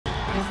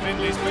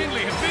Finlay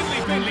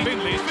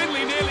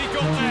nearly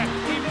got there.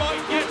 He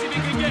might get if he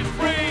can get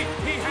free.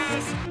 He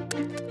has.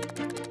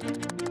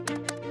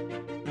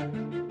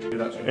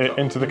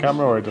 Into the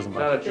camera, or it doesn't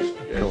matter? No, just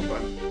cool.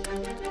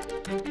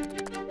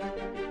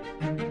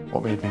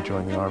 What made me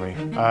join the army?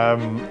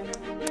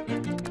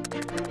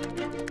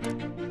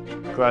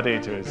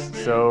 Gladiators.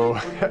 So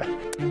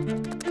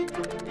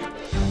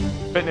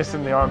fitness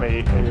in the army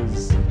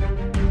is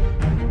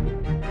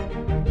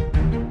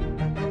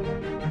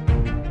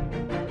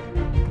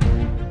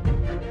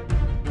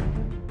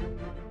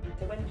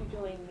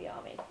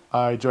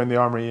I joined the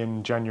army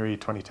in January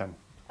 2010.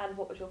 And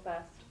what was your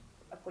first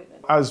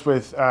appointment? As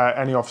with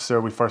any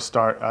officer, we first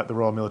start at the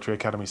Royal Military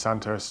Academy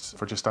Sandhurst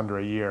for just under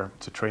a year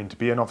to train to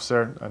be an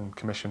officer and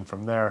commission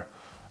from there.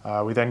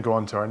 We then go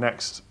on to our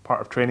next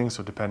part of training,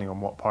 so depending on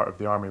what part of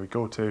the army we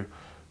go to.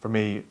 For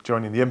me,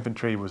 joining the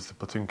infantry was the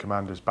platoon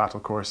commander's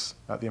battle course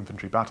at the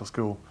Infantry Battle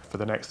School for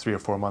the next 3 or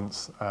 4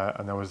 months,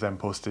 and I was then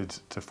posted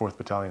to 4th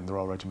Battalion, the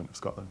Royal Regiment of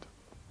Scotland.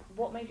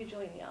 What made you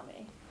join the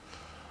army?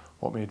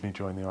 What made me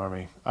join the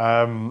army?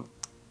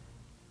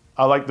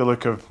 I like the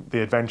look of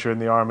the adventure in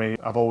the army.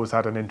 I've always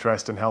had an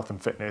interest in health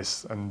and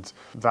fitness, and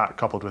that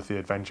coupled with the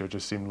adventure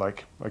just seemed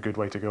like a good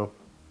way to go.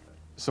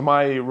 So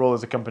my role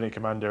as a company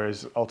commander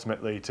is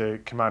ultimately to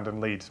command and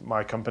lead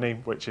my company,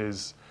 which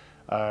is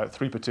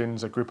 3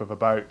 platoons, a group of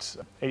about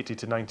 80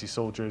 to 90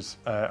 soldiers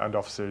and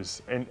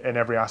officers in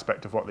every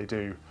aspect of what they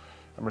do.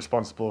 I'm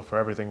responsible for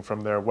everything from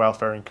their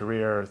welfare and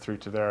career through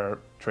to their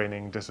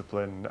training,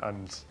 discipline,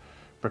 and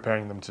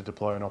preparing them to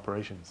deploy in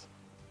operations.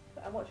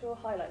 And what's your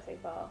highlight so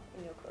far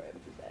in your career,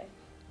 would you say?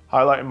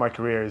 Highlight in my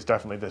career is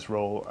definitely this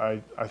role. I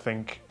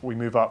think we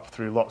move up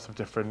through lots of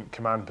different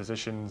command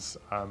positions.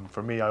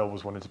 For me, I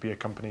always wanted to be a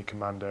company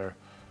commander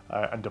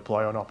and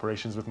deploy on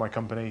operations with my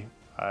company.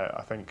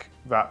 I think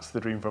that's the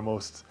dream for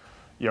most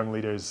young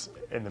leaders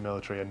in the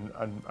military,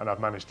 and I've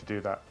managed to do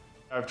that.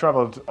 I've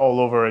travelled all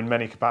over in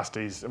many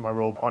capacities in my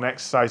role. On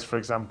exercise, for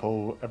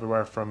example,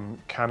 everywhere from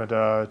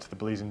Canada to the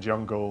Belizean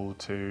jungle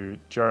to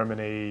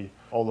Germany,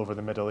 all over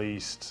the Middle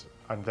East,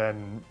 and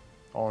then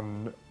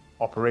on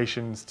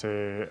operations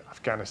to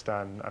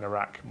Afghanistan and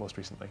Iraq most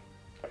recently.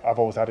 I've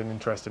always had an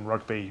interest in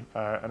rugby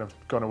and I've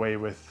gone away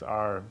with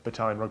our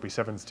battalion rugby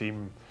sevens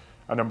team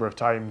a number of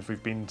times.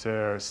 We've been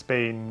to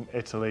Spain,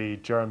 Italy,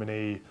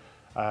 Germany,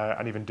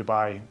 and even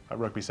Dubai at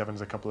rugby sevens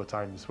a couple of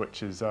times,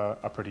 which is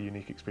a pretty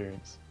unique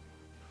experience.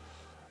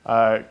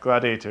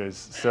 Gladiators.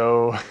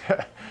 So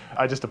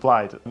I just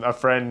applied. A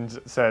friend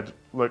said,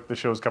 look, the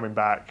show's coming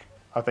back.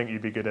 I think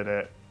you'd be good at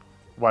it.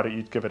 Why don't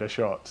you give it a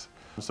shot?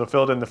 So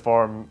filled in the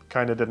form,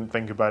 kind of didn't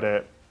think about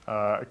it.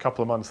 A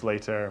couple of months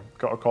later,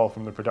 got a call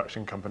from the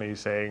production company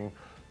saying,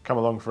 come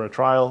along for a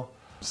trial.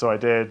 So I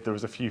did. There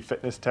was a few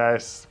fitness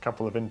tests, a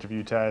couple of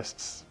interview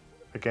tests.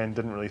 Again,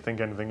 didn't really think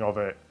anything of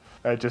it.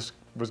 I just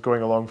was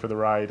going along for the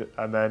ride,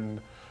 and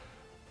then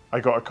I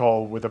got a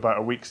call with about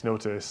a week's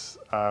notice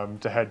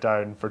to head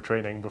down for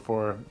training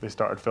before they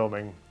started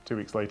filming 2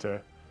 weeks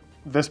later.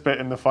 This bit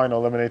in the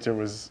final eliminator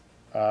was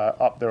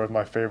up there with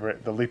my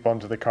favourite, the leap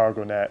onto the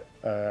cargo net,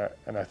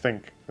 and I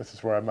think this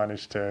is where I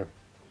managed to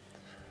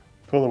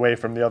pull away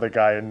from the other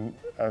guy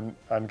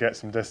and get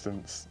some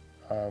distance.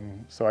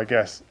 So I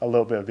guess a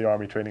little bit of the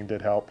army training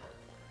did help.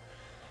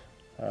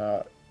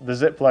 The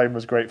zip line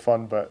was great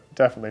fun, but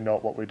definitely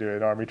not what we do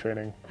in army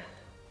training.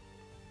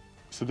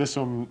 So this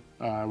one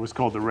was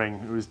called the ring.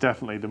 It was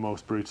definitely the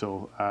most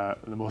brutal,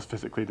 the most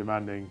physically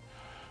demanding.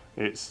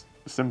 It's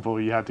simple.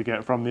 You had to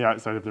get from the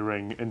outside of the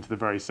ring into the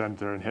very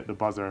center and hit the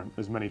buzzer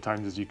as many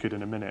times as you could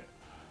in a minute.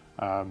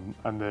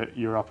 And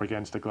you're up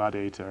against a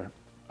gladiator.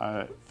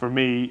 For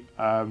me,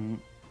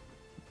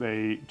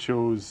 they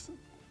chose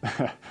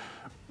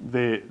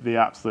the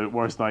absolute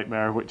worst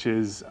nightmare, which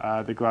is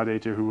the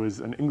gladiator, who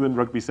was an England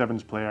rugby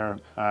sevens player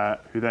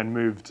who then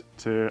moved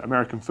to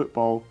American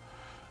football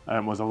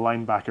and was a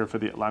linebacker for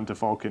the Atlanta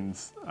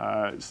Falcons.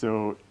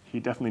 So he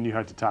definitely knew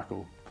how to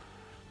tackle.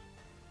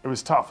 It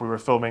was tough. We were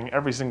filming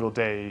every single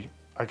day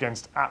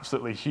against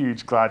absolutely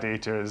huge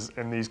gladiators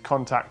in these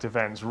contact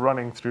events,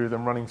 running through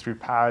them, running through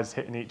pads,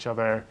 hitting each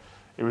other.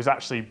 It was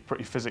actually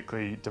pretty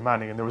physically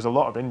demanding, and there was a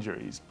lot of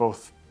injuries,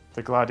 both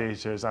the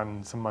gladiators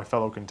and some of my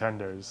fellow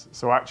contenders.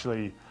 So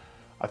actually,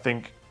 I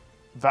think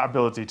that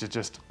ability to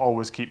just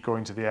always keep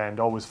going to the end,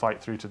 always fight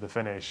through to the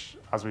finish,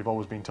 as we've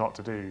always been taught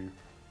to do,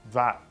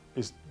 that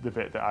is the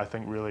bit that I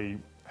think really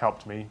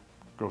helped me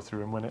go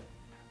through and win it.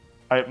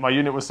 My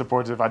unit was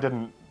supportive. It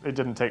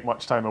didn't take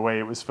much time away.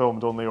 It was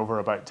filmed only over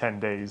about 10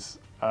 days.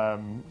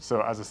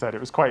 So as I said, it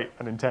was quite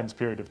an intense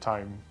period of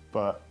time,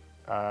 but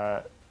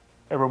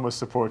everyone was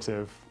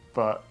supportive,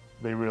 but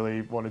they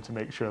really wanted to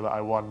make sure that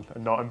I won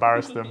and not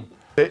embarrass them.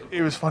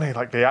 It was funny,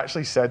 like they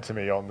actually said to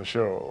me on the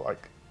show,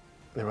 like,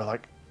 they were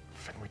like,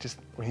 Finn,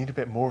 we need a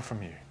bit more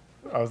from you.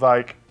 I was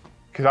like,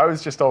 because I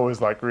was just always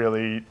like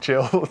really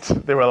chilled.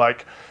 They were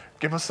like,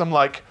 give us some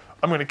like,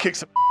 I'm gonna kick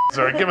some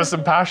or give us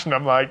some passion.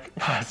 I'm like,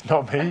 it's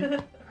not me.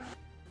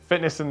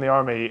 Fitness in the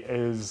army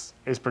is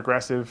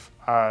progressive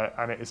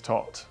and it is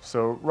taught.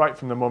 So right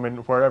from the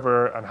moment,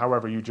 wherever and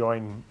however you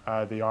join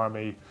the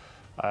army,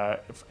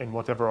 in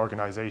whatever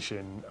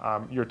organisation,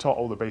 you're taught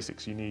all the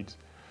basics you need,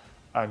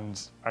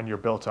 and you're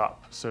built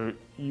up. So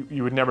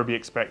you would never be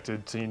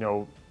expected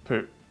to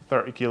put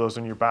 30 kilos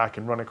on your back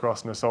and run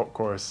across an assault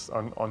course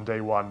on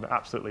day one.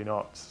 Absolutely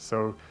not.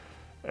 So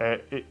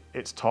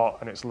it's taught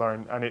and it's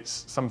learned, and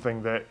it's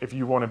something that if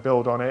you want to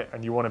build on it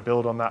and you want to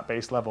build on that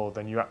base level,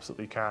 then you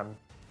absolutely can.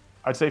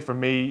 I'd say for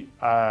me,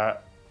 and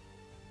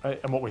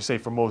what we say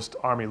for most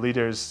army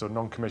leaders, so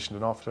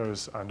non-commissioned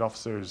officers and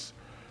officers,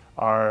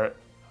 are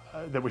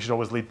that we should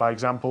always lead by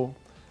example.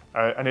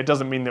 And it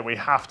doesn't mean that we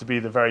have to be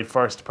the very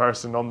first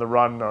person on the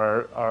run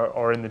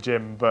or in the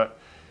gym, but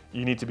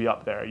you need to be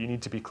up there. You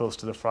need to be close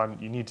to the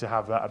front. You need to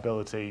have that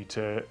ability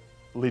to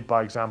lead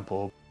by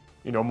example.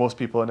 Most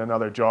people in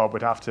another job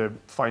would have to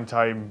find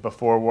time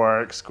before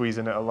work, squeeze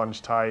in at a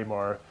lunchtime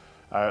or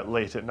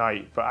late at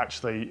night, but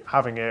actually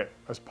having it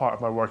as part of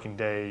my working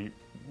day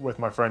with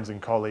my friends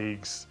and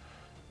colleagues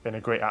in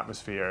a great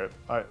atmosphere,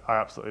 I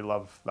absolutely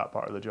love that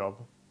part of the job.